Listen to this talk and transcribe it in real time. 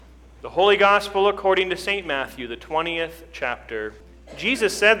The Holy Gospel according to St. Matthew, the 20th chapter.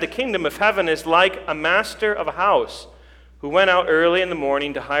 Jesus said, "The kingdom of heaven is like a master of a house who went out early in the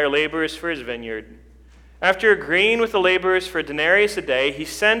morning to hire laborers for his vineyard. After agreeing with the laborers for a denarius a day, he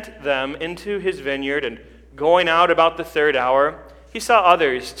sent them into his vineyard, and going out about the third hour, he saw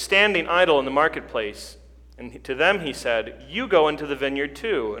others standing idle in the marketplace. And to them he said, 'You go into the vineyard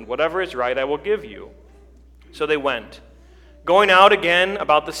too, and whatever is right I will give you.' So they went. Going out again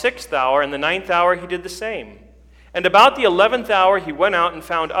about the 6th hour and the 9th hour, he did the same. And about the 11th hour, he went out and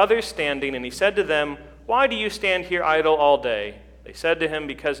found others standing, and he said to them, 'Why do you stand here idle all day?' They said to him,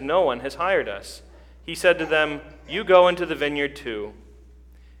 'Because no one has hired us.' He said to them, 'You go into the vineyard too.'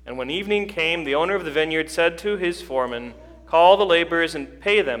 And when evening came, the owner of the vineyard said to his foreman, 'Call the laborers and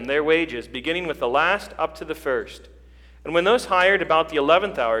pay them their wages, beginning with the last up to the first.' And when those hired about the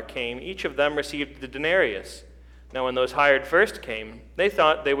 11th hour came, each of them received the denarius. Now when those hired first came, they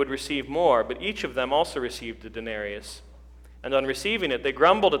thought they would receive more, but each of them also received the denarius. And on receiving it, they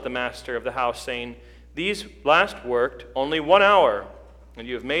grumbled at the master of the house, saying, 'These last worked only 1 hour, and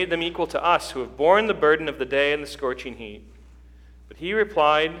you have made them equal to us, who have borne the burden of the day and the scorching heat.' But he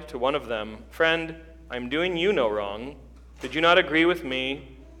replied to one of them, 'Friend, I am doing you no wrong. Did you not agree with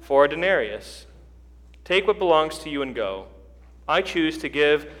me for a denarius? Take what belongs to you and go. I choose to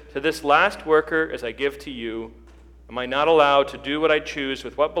give to this last worker as I give to you. Am I not allowed to do what I choose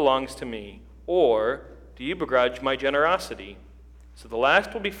with what belongs to me? Or do you begrudge my generosity? So the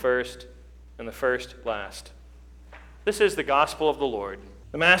last will be first, and the first last.'" This is the gospel of the Lord.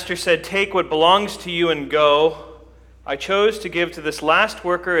 The master said, "Take what belongs to you and go. I chose to give to this last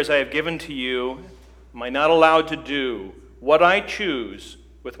worker as I have given to you. Am I not allowed to do what I choose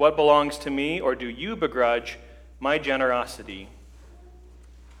with what belongs to me, or do you begrudge my generosity?"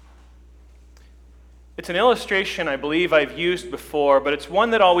 It's an illustration I believe I've used before, but it's one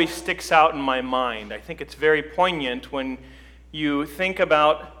that always sticks out in my mind. I think it's very poignant when you think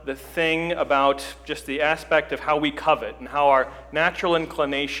about the thing about just the aspect of how we covet and how our natural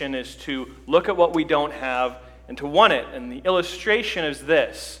inclination is to look at what we don't have and to want it. And the illustration is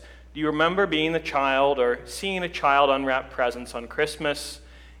this. Do you remember being a child or seeing a child unwrap presents on Christmas,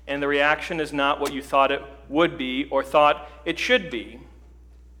 and the reaction is not what you thought it would be or thought it should be?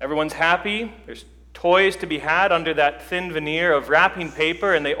 Everyone's happy. There's toys to be had under that thin veneer of wrapping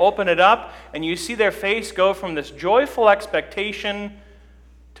paper, and they open it up, and you see their face go from this joyful expectation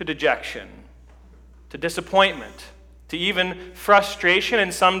to dejection, to disappointment, to even frustration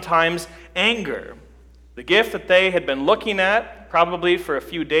and sometimes anger. The gift that they had been looking at, probably for a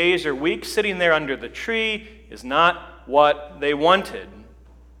few days or weeks, sitting there under the tree, is not what they wanted.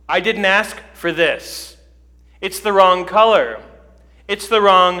 I didn't ask for this. It's the wrong color. It's the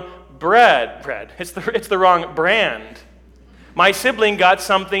wrong bread. It's the wrong brand. My sibling got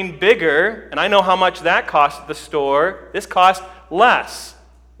something bigger, and I know how much that cost at the store. This cost less.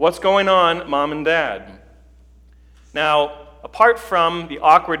 What's going on, Mom and Dad? Now, apart from the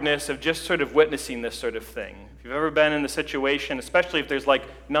awkwardness of just sort of witnessing this sort of thing, if you've ever been in the situation, especially if there's like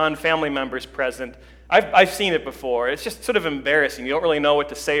non-family members present, I've seen it before. It's just sort of embarrassing. You don't really know what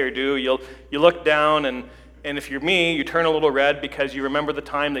to say or do. You look down, and if you're me, you turn a little red because you remember the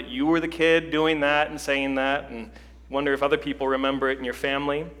time that you were the kid doing that and saying that, and wonder if other people remember it in your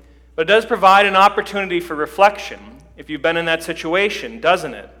family. But it does provide an opportunity for reflection if you've been in that situation,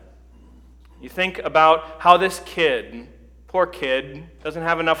 doesn't it? You think about how this kid, poor kid, doesn't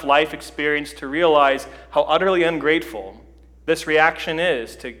have enough life experience to realize how utterly ungrateful this reaction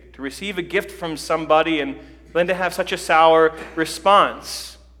is, to receive a gift from somebody and then to have such a sour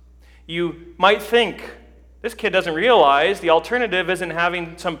response. You might think, this kid doesn't realize the alternative isn't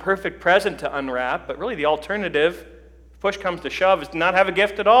having some perfect present to unwrap, but really the alternative, if push comes to shove, is to not have a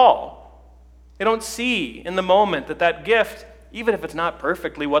gift at all. They don't see in the moment that that gift, even if it's not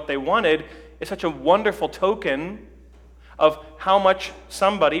perfectly what they wanted, is such a wonderful token of how much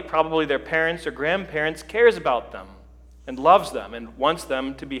somebody, probably their parents or grandparents, cares about them and loves them and wants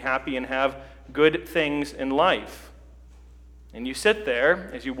them to be happy and have good things in life. And you sit there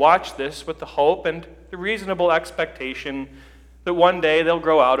as you watch this with the hope and the reasonable expectation that one day they'll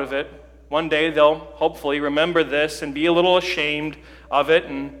grow out of it. One day they'll hopefully remember this and be a little ashamed of it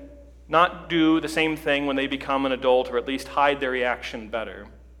and not do the same thing when they become an adult, or at least hide their reaction better.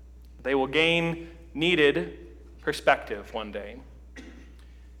 They will gain needed perspective one day.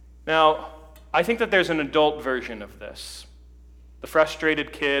 Now, I think that there's an adult version of this. The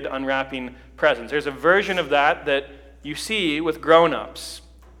frustrated kid unwrapping presents. There's a version of that you see with grown-ups.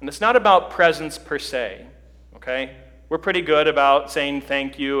 And it's not about presents per se, okay? We're pretty good about saying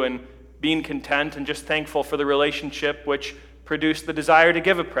thank you and being content and just thankful for the relationship, which produced the desire to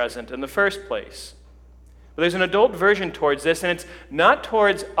give a present in the first place. But there's an adult version towards this, and it's not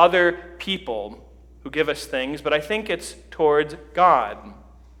towards other people who give us things, but I think it's towards God. All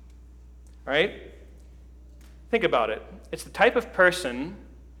right? Think about it. It's the type of person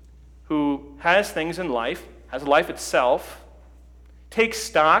who has things in life, has life itself, takes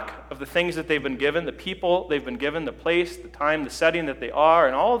stock of the things that they've been given, the people they've been given, the place, the time, the setting that they are,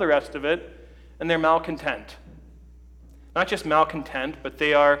 and all the rest of it, and they're malcontent. Not just malcontent, but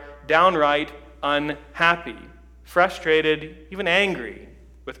they are downright unhappy, frustrated, even angry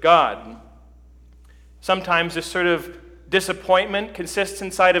with God. Sometimes this sort of disappointment consists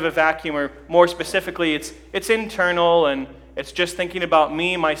inside of a vacuum, or more specifically, it's internal, and it's just thinking about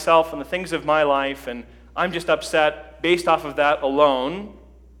me, myself, and the things of my life, and I'm just upset based off of that alone.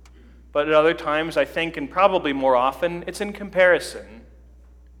 But at other times, I think, and probably more often, it's in comparison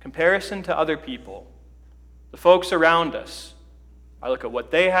to other people, the folks around us. I look at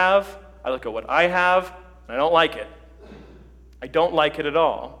what they have, I look at what I have, and I don't like it. I don't like it at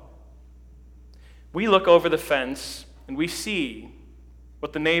all. We look over the fence and we see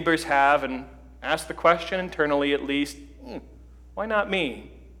what the neighbors have and ask the question internally at least, why not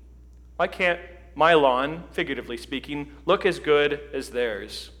me? Why can't my lawn, figuratively speaking, look as good as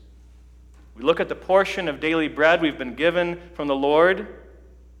theirs? We look at the portion of daily bread we've been given from the Lord,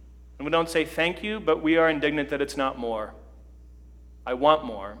 and we don't say thank you, but we are indignant that it's not more. I want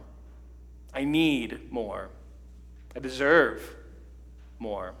more. I need more. I deserve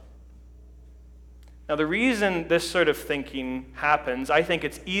more. Now, the reason this sort of thinking happens, I think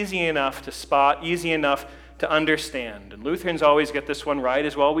it's easy enough to spot, easy enough to understand. And Lutherans always get this one right,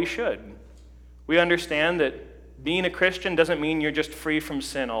 as well we should. We understand that being a Christian doesn't mean you're just free from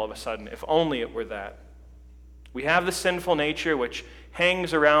sin all of a sudden, if only it were that. We have the sinful nature which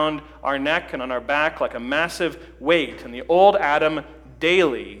hangs around our neck and on our back like a massive weight, and the old Adam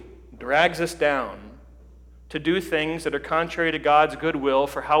daily drags us down to do things that are contrary to God's good will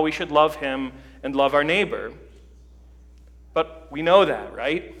for how we should love Him and love our neighbor. But we know that,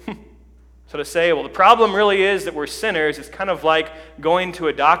 right? So to say, well, the problem really is that we're sinners, it's kind of like going to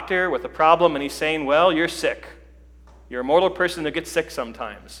a doctor with a problem and he's saying, well, you're sick. You're a mortal person that gets sick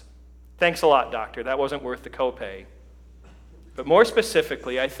sometimes. Thanks a lot, doctor. That wasn't worth the copay. But more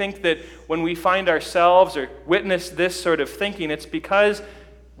specifically, I think that when we find ourselves or witness this sort of thinking, it's because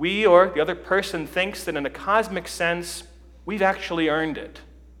we or the other person thinks that in a cosmic sense, we've actually earned it.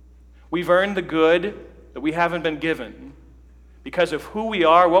 We've earned the good that we haven't been given. Because of who we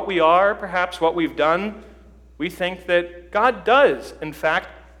are, perhaps what we've done, we think that God does, in fact,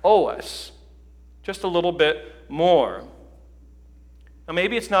 owe us just a little bit more. Now,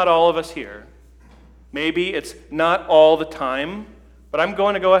 maybe it's not all of us here. Maybe it's not all the time, but I'm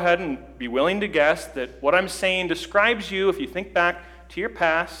going to go ahead and be willing to guess that what I'm saying describes you, if you think back to your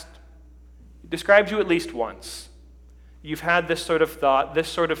past, it describes you at least once. You've had this sort of thought, this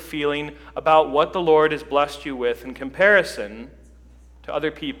sort of feeling about what the Lord has blessed you with in comparison to other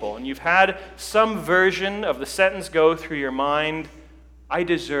people. And you've had some version of the sentence go through your mind, I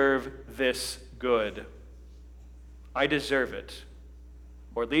deserve this good. I deserve it.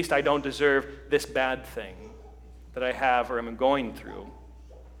 Or at least I don't deserve this bad thing that I have or am going through.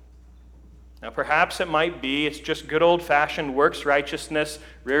 Now perhaps it might be it's just good old-fashioned works righteousness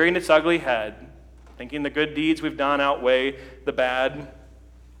rearing its ugly head, thinking the good deeds we've done outweigh the bad.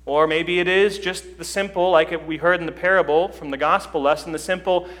 Or maybe it is just the simple, like we heard in the parable from the gospel lesson, the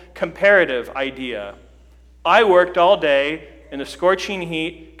simple comparative idea. I worked all day in the scorching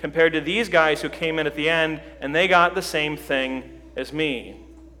heat compared to these guys who came in at the end, and they got the same thing as me.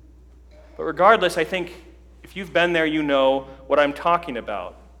 But regardless, I think if you've been there, you know what I'm talking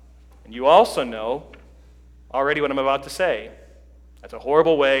about. And you also know already what I'm about to say. That's a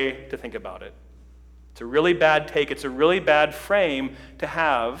horrible way to think about it. It's a really bad take. It's a really bad frame to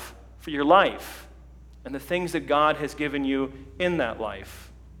have for your life and the things that God has given you in that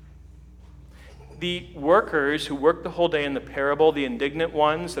life. The workers who worked the whole day in the parable, the indignant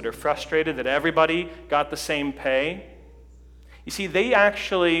ones that are frustrated that everybody got the same pay, you see, they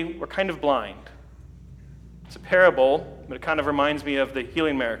actually were kind of blind. It's a parable, but it kind of reminds me of the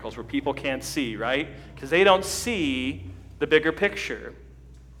healing miracles where people can't see, right? Because they don't see the bigger picture.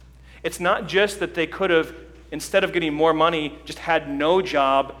 It's not just that they could have, instead of getting more money, just had no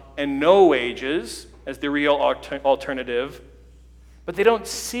job and no wages as the real alternative, but they don't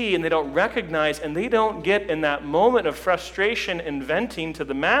see and they don't recognize and they don't get in that moment of frustration and venting to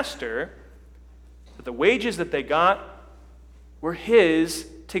the master that the wages that they got were his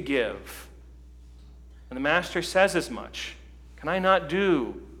to give. And the master says as much. Can I not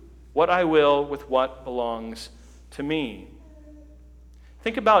do what I will with what belongs to me?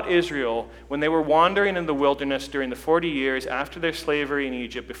 Think about Israel when they were wandering in the wilderness during the 40 years after their slavery in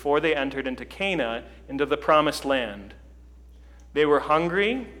Egypt, before they entered into Canaan, into the promised land. They were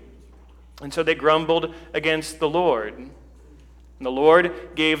hungry, and so they grumbled against the Lord. And the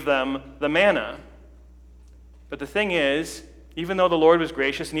Lord gave them the manna. But the thing is, even though the Lord was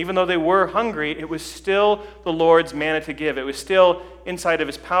gracious, and even though they were hungry, it was still the Lord's manna to give. It was still inside of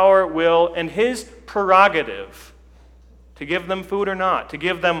his power, will, and his prerogative to give them food or not, to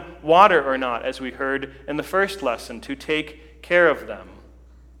give them water or not, as we heard in the first lesson, to take care of them.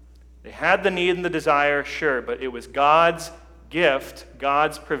 They had the need and the desire, sure, but it was God's gift,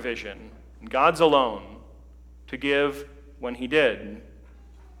 God's provision, and God's alone to give when he did.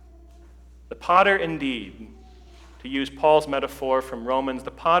 The potter indeed, to use Paul's metaphor from Romans,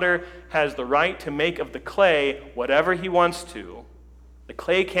 the potter has the right to make of the clay whatever he wants to. The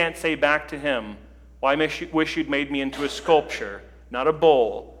clay can't say back to him, "Well, I wish you'd made me into a sculpture, not a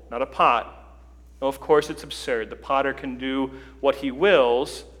bowl, not a pot." No, of course it's absurd. The potter can do what he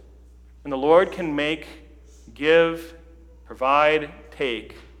wills, and the Lord can make, give, provide,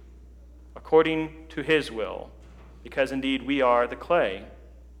 take, according to his will, because indeed we are the clay.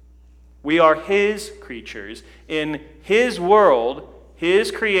 We are his creatures in his world,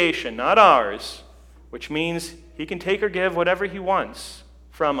 his creation, not ours, which means he can take or give whatever he wants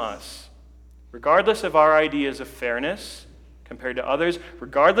from us, regardless of our ideas of fairness compared to others,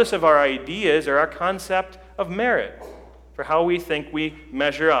 regardless of our ideas or our concept of merit for how we think we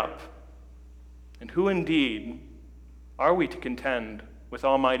measure up. And who indeed are we to contend with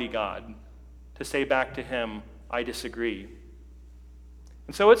Almighty God, to say back to him, "I disagree"?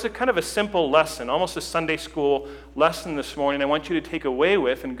 And so it's a kind of a simple lesson, almost a Sunday school lesson this morning I want you to take away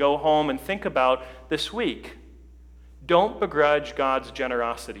with and go home and think about this week. Don't begrudge God's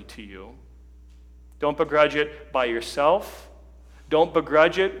generosity to you. Don't begrudge it by yourself. Don't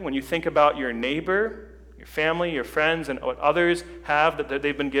begrudge it when you think about your neighbor, your family, your friends, and what others have that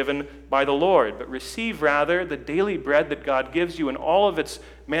they've been given by the Lord. But receive, rather, the daily bread that God gives you in all of its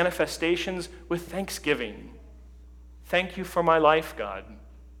manifestations with thanksgiving. Thank you for my life, God.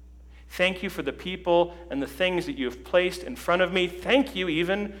 Thank you for the people and the things that you have placed in front of me. Thank you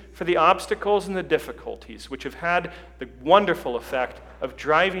even for the obstacles and the difficulties, which have had the wonderful effect of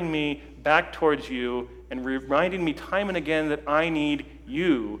driving me back towards you and reminding me time and again that I need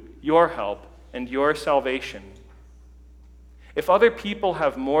you, your help, and your salvation. If other people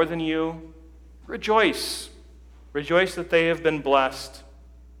have more than you, rejoice. Rejoice that they have been blessed.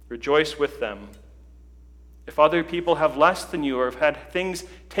 Rejoice with them. If other people have less than you or have had things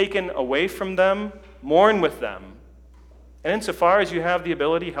taken away from them, mourn with them. And insofar as you have the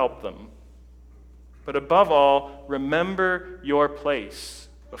ability, help them. But above all, remember your place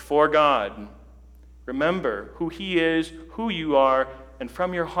before God. Remember who he is, who you are, and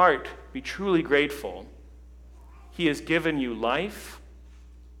from your heart be truly grateful. He has given you life.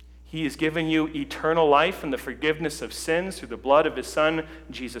 He has given you eternal life and the forgiveness of sins through the blood of his Son,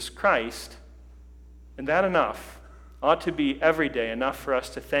 Jesus Christ. And that enough ought to be every day enough for us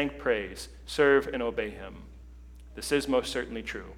to thank, praise, serve, and obey him. This is most certainly true.